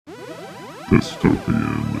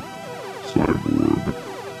Dystopian Cyborg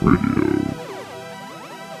Radio.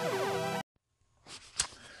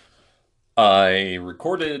 I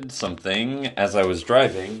recorded something as I was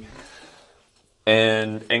driving,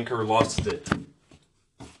 and Anchor lost it.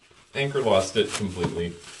 Anchor lost it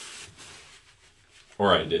completely.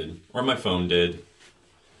 Or I did. Or my phone did.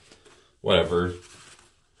 Whatever.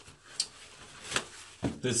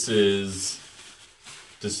 This is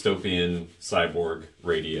Dystopian Cyborg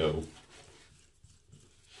Radio.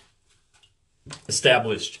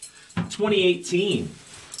 Established 2018.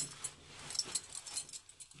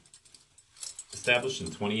 Established in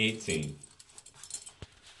 2018.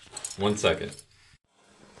 1 second.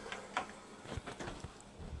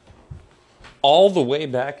 All the way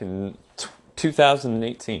back in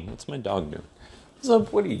 2018. What's my dog doing? What's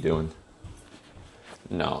up? What are you doing?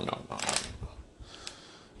 No.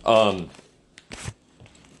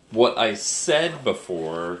 What I said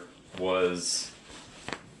before was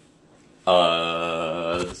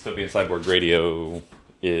Dystopian Cyborg Radio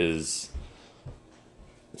is...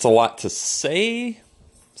 It's a lot to say,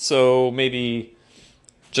 so maybe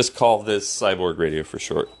just call this Cyborg Radio for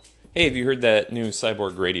short. Hey, have you heard that new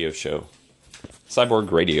Cyborg Radio show?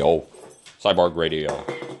 Cyborg Radio.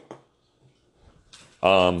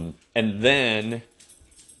 And then,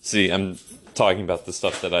 see, I'm talking about the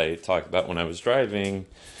stuff that I talked about when I was driving,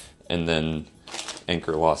 and then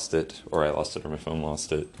Anchor lost it, or I lost it, or my phone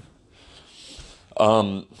lost it.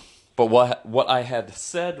 But what I had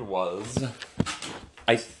said was,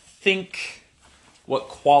 I think what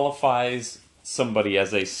qualifies somebody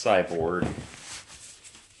as a cyborg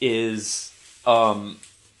is,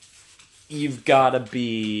 you've got to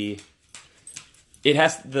be... You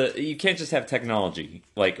can't just have technology,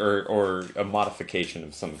 like, or a modification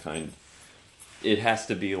of some kind. It has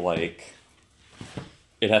to be like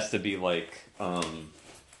an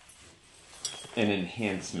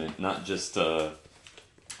enhancement, not just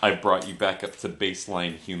I brought you back up to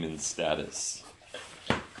baseline human status.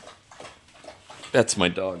 That's my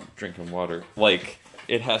dog drinking water. Like,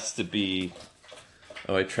 it has to be...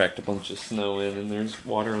 Oh, I tracked a bunch of snow in and there's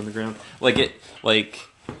water on the ground. I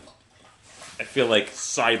feel like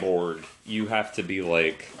cyborg, you have to be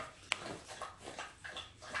like...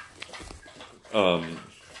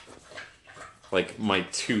 Like, my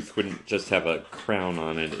tooth wouldn't just have a crown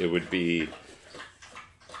on it. It would be...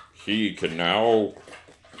 He can now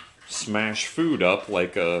smash food up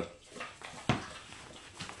like a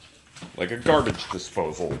garbage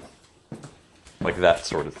disposal. Like that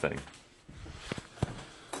sort of thing.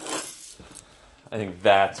 I think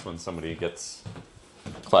that's when somebody gets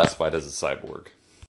classified as a cyborg.